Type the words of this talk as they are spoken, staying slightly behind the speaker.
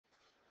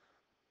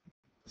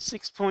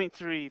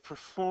6.3,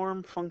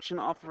 perform function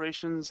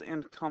operations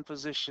and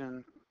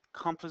composition.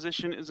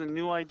 Composition is a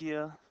new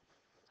idea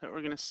that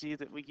we're going to see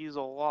that we use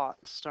a lot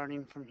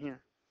starting from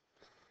here.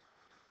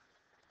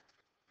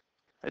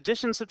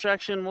 Addition,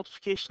 subtraction,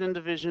 multiplication, and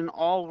division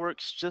all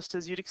works just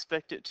as you'd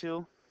expect it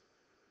to.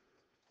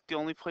 The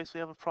only place we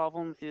have a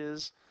problem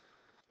is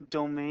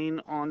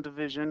domain on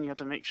division. You have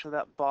to make sure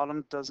that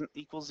bottom doesn't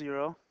equal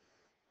 0.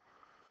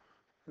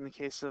 In the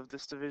case of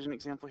this division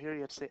example here,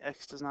 you have to say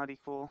x does not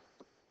equal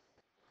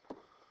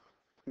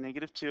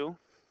 -2.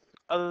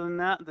 Other than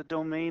that, the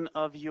domain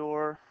of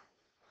your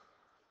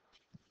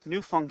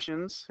new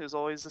functions is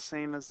always the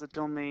same as the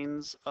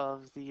domains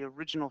of the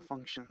original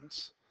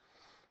functions.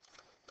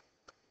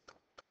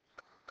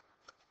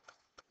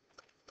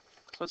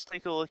 So let's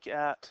take a look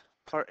at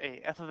part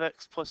A, f of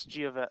x plus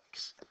g of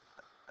x,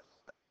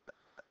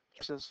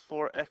 which is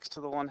 4x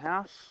to the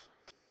 1/2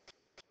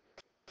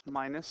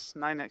 minus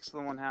 9x to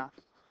the 1/2.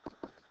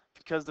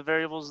 Because the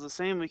variables are the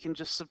same, we can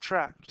just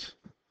subtract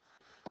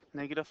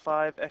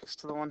 -5x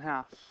to the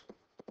 1/2.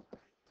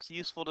 It's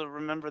useful to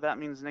remember that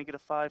means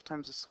 -5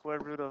 times the square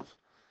root of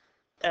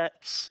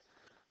x.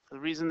 The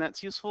reason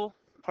that's useful,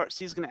 part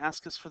C is going to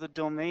ask us for the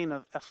domain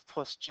of f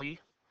plus g.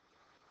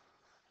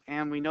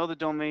 And we know the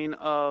domain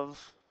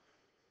of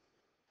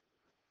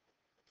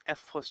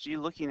f plus g,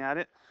 looking at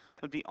it,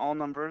 would be all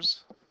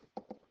numbers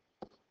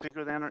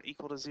bigger than or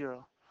equal to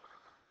 0.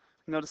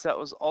 Notice that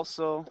was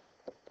also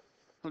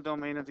the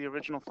domain of the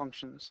original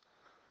functions.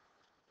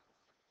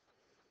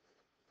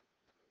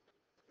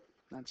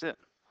 That's it.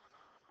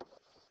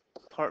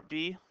 Part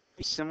B,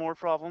 similar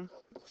problem,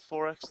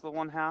 4x to the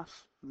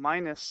 1/2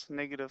 minus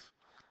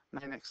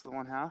 -9x to the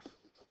 1/2.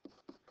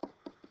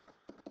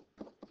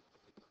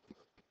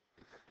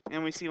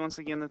 And we see once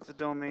again that the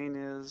domain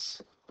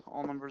is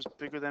all numbers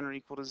bigger than or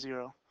equal to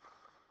 0.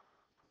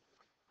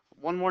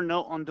 One more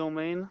note on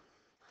domain.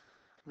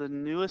 The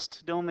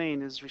newest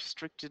domain is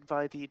restricted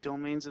by the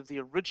domains of the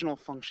original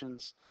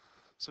functions.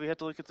 So we have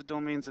to look at the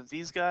domains of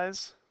these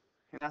guys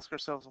and ask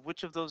ourselves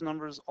which of those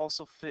numbers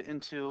also fit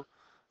into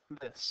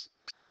this.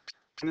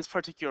 In this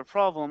particular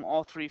problem,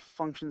 all three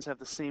functions have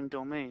the same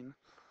domain.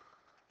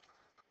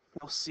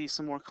 We'll see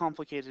some more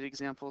complicated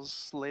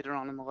examples later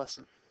on in the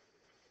lesson.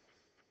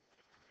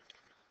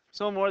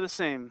 So more of the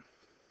same.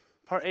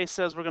 Part A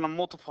says we're going to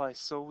multiply,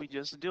 so we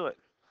just do it.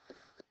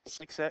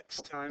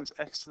 6x times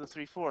x to the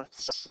 3/4,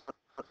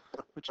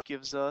 which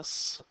gives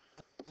us,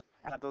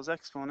 add those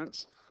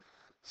exponents,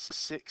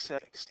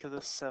 6x to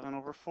the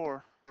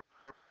 7/4.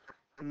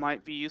 It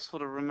might be useful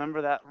to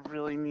remember that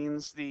really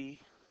means the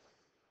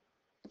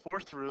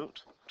 4th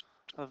root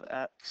of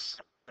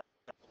x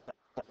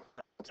to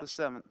the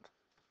 7th.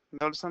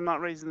 Notice I'm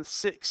not raising the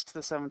 6 to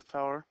the 7th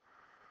power.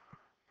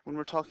 When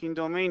we're talking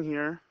domain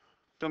here,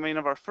 domain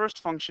of our first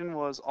function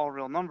was all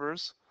real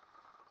numbers.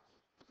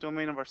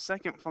 Domain of our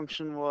second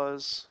function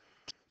was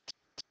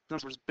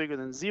numbers bigger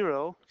than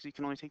 0, because you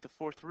can only take the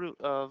 4th root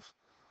of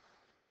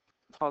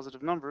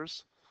positive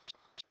numbers.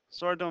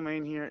 So our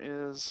domain here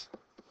is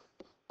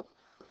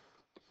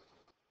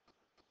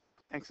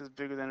x is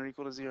bigger than or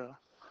equal to 0.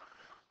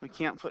 We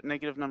can't put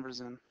negative numbers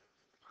in.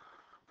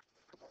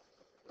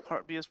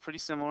 Part B is pretty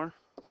similar.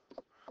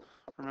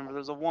 Remember,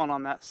 there's a 1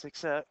 on that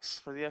 6x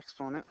for the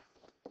exponent.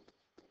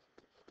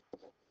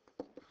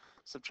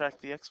 Subtract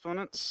the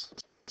exponents.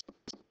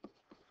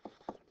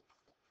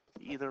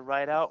 Either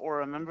write out or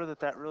remember that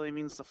that really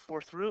means the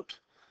 4th root.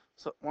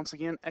 So once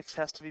again, x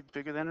has to be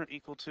bigger than or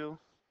equal to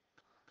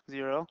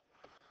 0.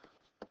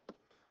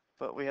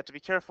 But we have to be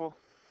careful.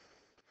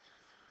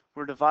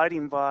 We're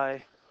dividing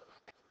by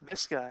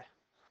this guy.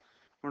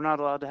 We're not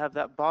allowed to have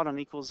that bottom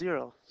equal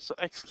 0. So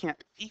x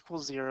can't equal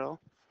 0.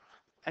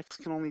 X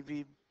can only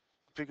be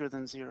bigger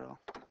than 0.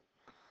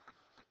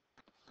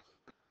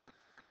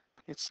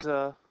 It's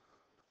a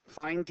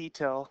fine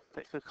detail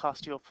that could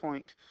cost you a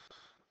point.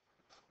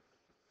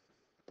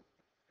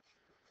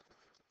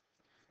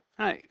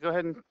 All right, go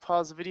ahead and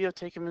pause the video,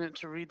 take a minute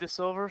to read this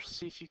over,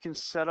 see if you can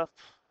set up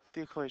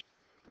the equation.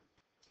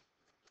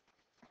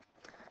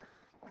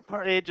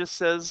 Part A just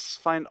says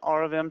find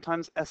R of m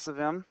times S of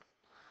m.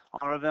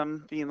 R of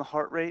m being the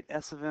heart rate,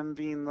 S of m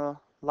being the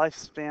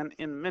lifespan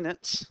in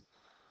minutes.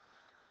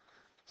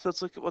 So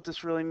let's look at what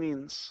this really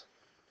means.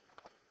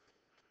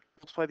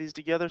 Multiply these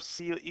together,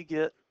 see what you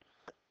get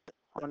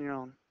on your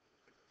own.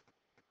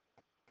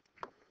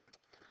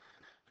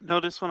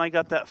 Notice when I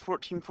got that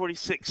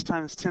 1446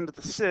 times 10 to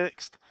the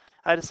 6th,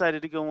 I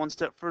decided to go one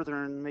step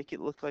further and make it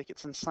look like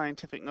it's in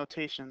scientific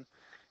notation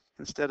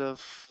instead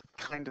of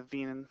kind of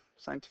being in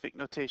scientific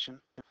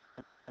notation.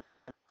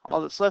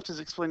 All that's left is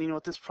explaining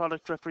what this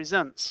product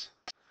represents.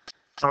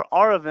 Our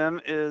R of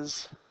m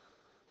is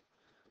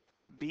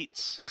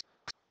beats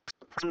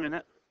per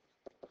minute.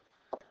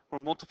 We're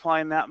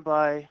multiplying that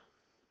by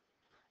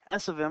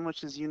S of m,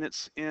 which is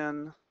units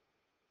in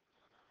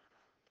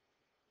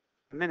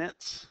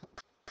minutes.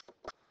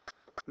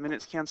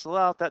 Minutes cancel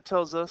out. That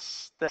tells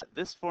us that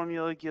this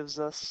formula gives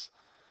us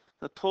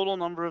the total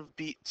number of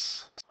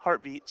beats,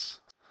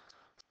 heartbeats,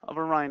 of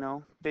a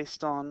rhino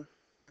based on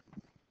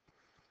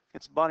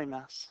It's body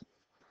mass.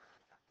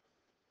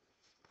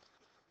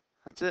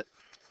 That's it.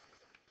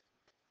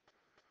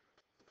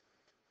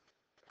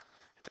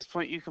 At this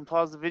point, you can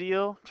pause the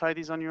video, try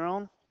these on your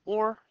own,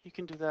 or you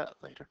can do that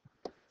later.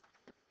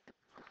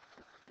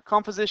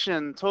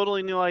 Composition,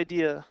 totally new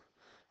idea.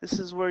 This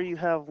is where you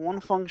have one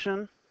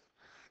function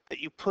that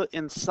you put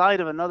inside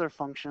of another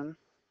function,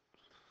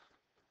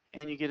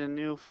 and you get a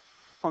new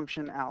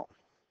function out.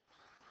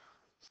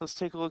 So let's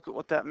take a look at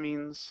what that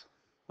means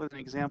with an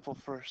example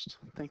first.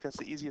 I think that's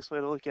the easiest way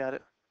to look at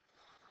it.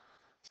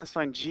 Let's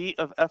find g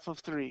of f of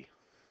 3.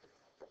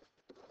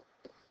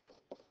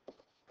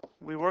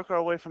 We work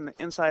our way from the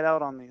inside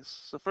out on these.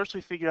 So first we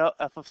figure out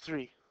f of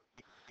 3.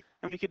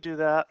 And we could do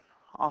that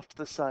off to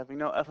the side. We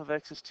know f of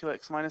x is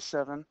 2x minus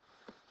 7.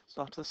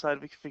 So off to the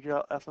side we can figure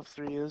out f of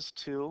 3 is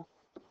 2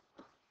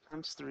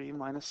 times 3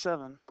 minus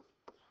 7.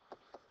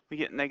 We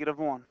get negative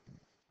 1.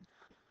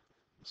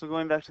 So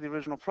going back to the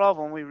original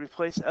problem, we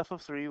replace f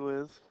of 3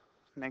 with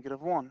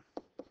negative 1.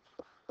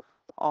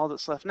 All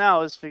that's left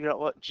now is figure out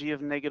what g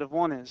of negative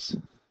 1 is.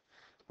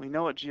 We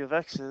know what g of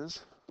x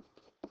is.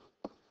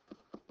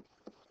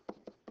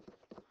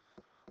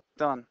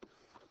 Done.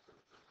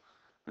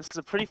 This is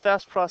a pretty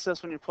fast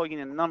process when you're plugging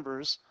in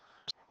numbers.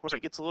 Where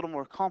it gets a little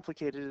more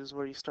complicated is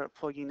where you start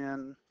plugging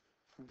in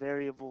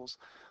variables.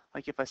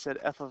 Like if I said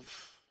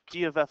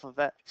g of f of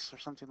x or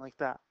something like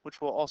that, which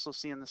we'll also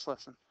see in this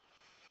lesson.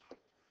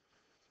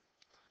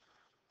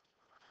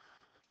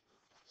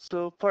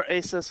 So part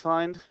A says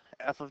find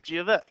f of g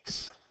of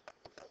x.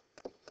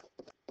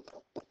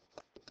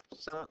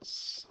 So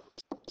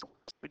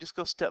we just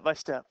go step by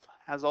step.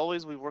 As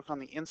always, we work on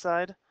the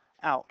inside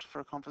out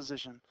for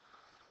composition.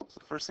 So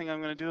the first thing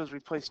I'm going to do is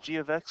replace g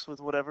of x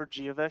with whatever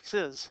g of x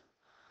is.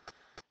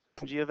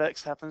 G of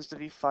x happens to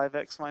be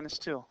 5x minus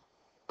 2.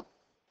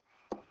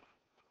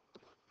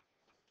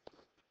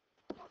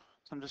 So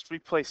I'm just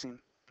replacing.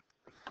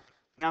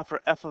 Now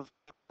for f of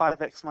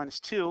 5x minus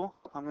 2,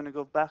 I'm going to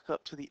go back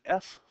up to the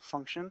f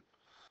function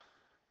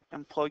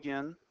and plug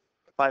in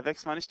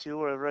 5x minus 2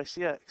 wherever I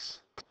see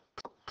x.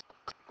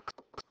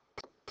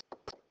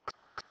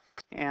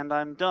 And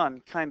I'm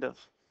done, kind of.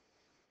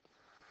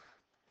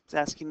 It's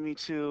asking me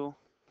to,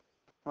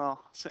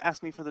 well, it's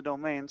asking me for the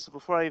domain. So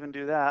before I even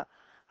do that,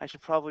 I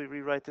should probably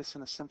rewrite this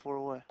in a simpler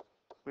way.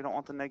 We don't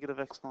want the negative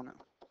exponent.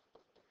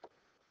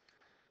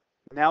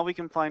 Now we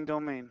can find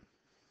domain.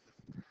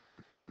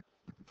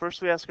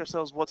 First we ask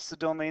ourselves, what's the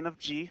domain of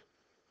g?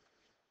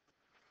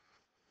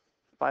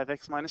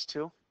 5x minus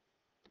 2.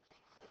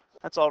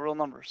 That's all real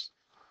numbers.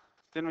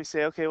 Then we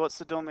say, okay, what's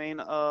the domain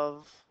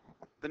of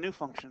the new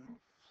function?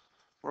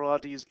 We're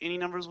allowed to use any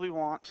numbers we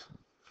want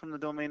from the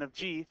domain of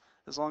g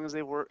as long as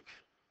they work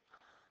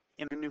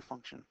in a new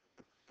function.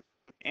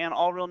 And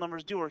all real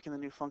numbers do work in the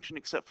new function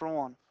except for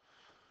one.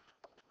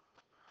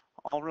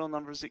 All real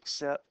numbers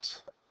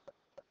except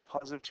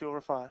positive 2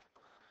 over 5.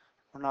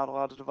 We're not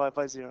allowed to divide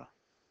by 0.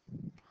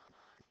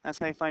 That's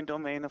how you find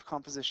domain of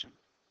composition.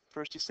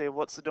 First you say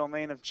what's the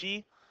domain of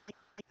g,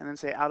 and then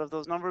say out of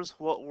those numbers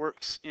what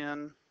works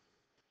in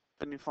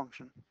the new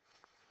function.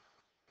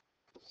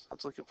 So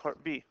let's look at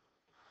part B.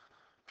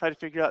 Try to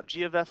figure out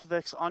g of f of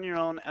x on your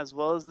own as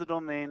well as the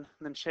domain, and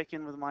then check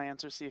in with my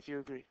answer, see if you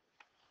agree.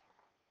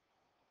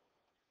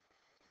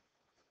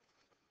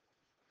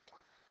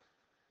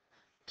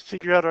 To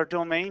figure out our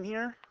domain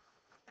here,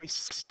 we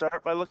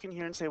start by looking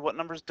here and say what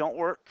numbers don't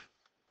work.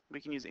 We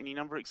can use any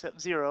number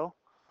except 0.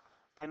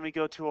 And we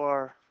go to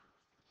our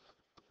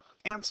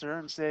answer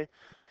and say,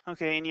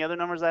 okay, any other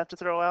numbers I have to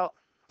throw out?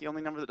 The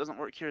only number that doesn't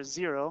work here is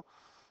 0.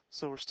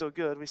 So we're still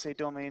good. We say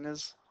domain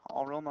is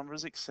all real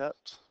numbers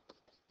except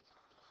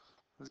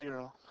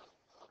 0.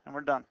 And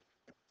we're done.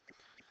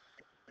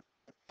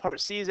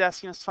 Part C is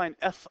asking us to find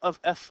f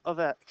of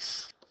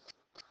x.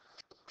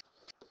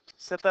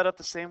 Set that up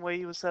the same way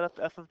you would set up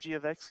f of g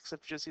of x,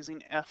 except just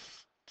using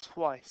f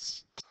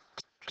twice.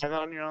 Try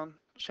that on your own.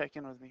 Check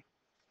in with me.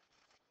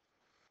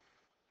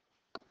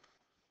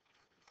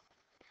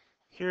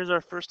 Here's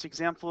our first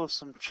example of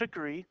some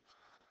trickery.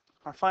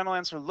 Our final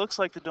answer looks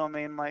like the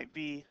domain might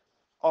be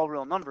all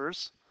real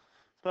numbers,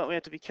 but we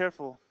have to be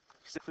careful,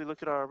 because if we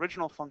look at our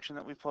original function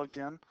that we plugged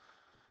in,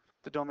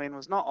 the domain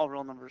was not all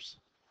real numbers.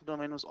 The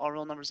domain was all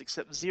real numbers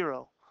except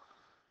 0.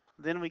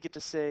 Then we get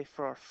to say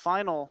for our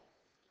final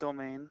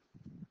domain,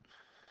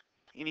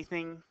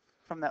 anything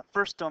from that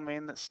first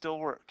domain that still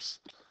works.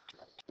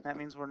 That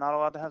means we're not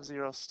allowed to have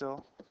 0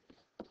 still,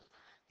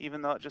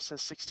 even though it just says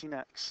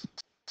 16x.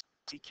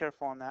 Be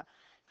careful on that.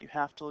 You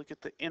have to look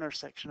at the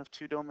intersection of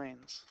two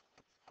domains.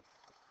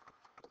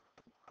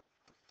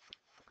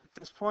 At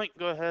this point,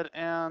 go ahead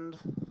and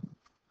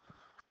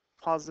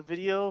pause the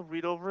video,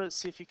 read over it,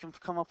 see if you can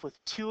come up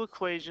with two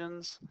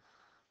equations.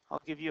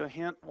 I'll give you a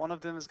hint. One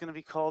of them is going to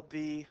be called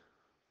the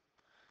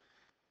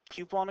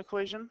coupon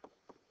equation.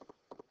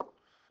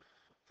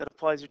 That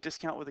applies your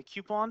discount with a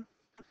coupon.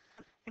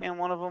 And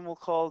one of them we'll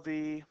call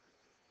the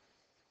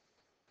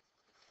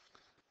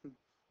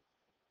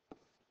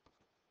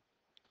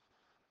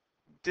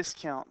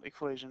discount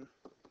equation.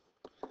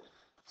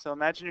 So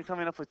imagine you're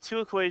coming up with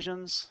two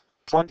equations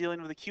One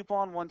dealing with a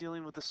coupon, one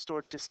dealing with the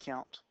store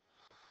discount.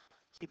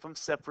 Keep them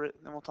separate,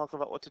 and then we'll talk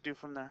about what to do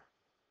from there.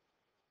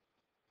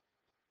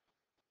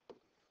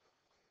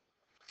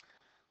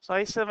 So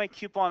I said my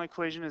coupon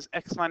equation is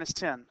x minus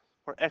 10,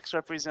 where x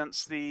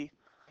represents the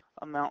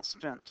amount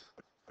spent.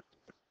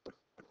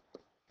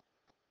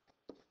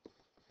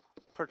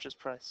 Purchase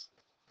price.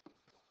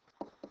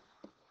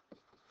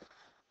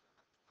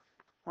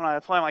 When I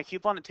apply my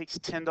coupon, it takes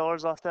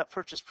 $10 off that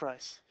purchase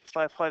price. If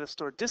I apply the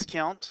store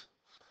discount,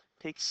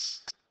 it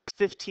takes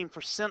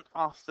 15%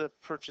 off the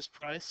purchase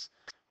price,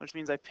 which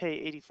means I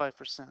pay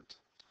 85%.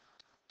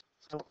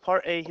 So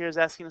part A here is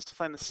asking us to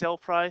find the sale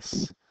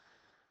price.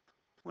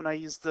 When I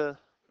use the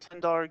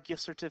 $10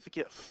 gift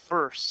certificate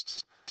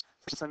first,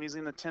 since I'm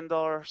using the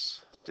 $10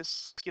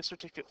 gift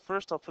certificate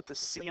first, I'll put the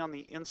C on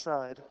the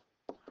inside.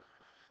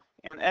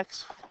 And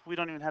X, we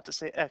don't even have to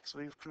say X.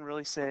 We can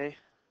really say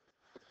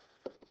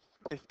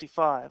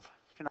 55.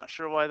 If you're not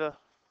sure why the,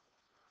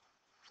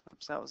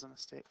 oops, that was a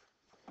mistake.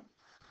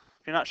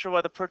 If you're not sure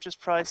why the purchase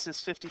price is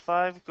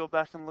 55, go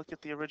back and look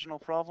at the original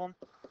problem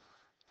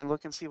and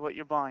look and see what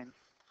you're buying.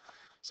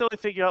 So we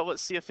figure out what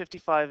C of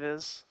 55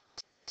 is,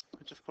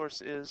 which of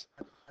course is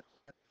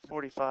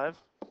 45,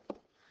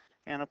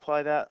 and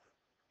apply that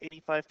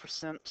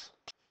 85%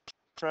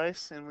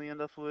 price, and we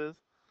end up with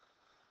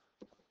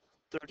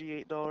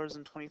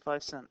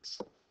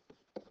 $38.25.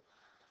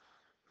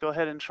 Go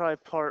ahead and try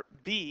part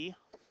B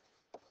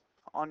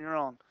on your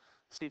own.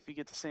 See if you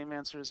get the same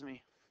answer as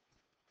me.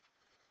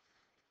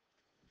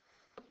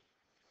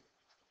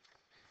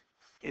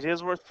 It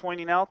is worth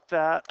pointing out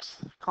that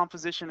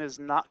composition is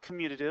not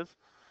commutative.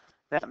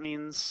 That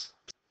means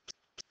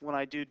when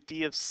I do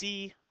D of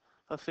C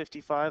of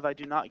 55, I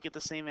do not get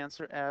the same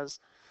answer as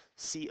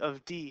C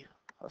of D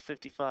of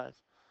 55.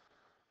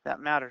 That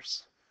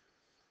matters.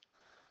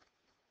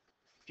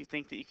 If you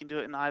think that you can do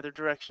it in either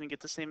direction and get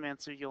the same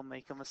answer, you'll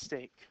make a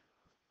mistake.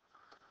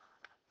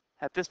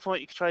 At this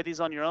point, you can try these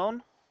on your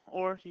own,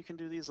 or you can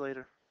do these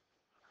later.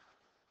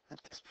 At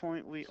this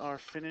point, we are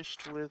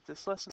finished with this lesson.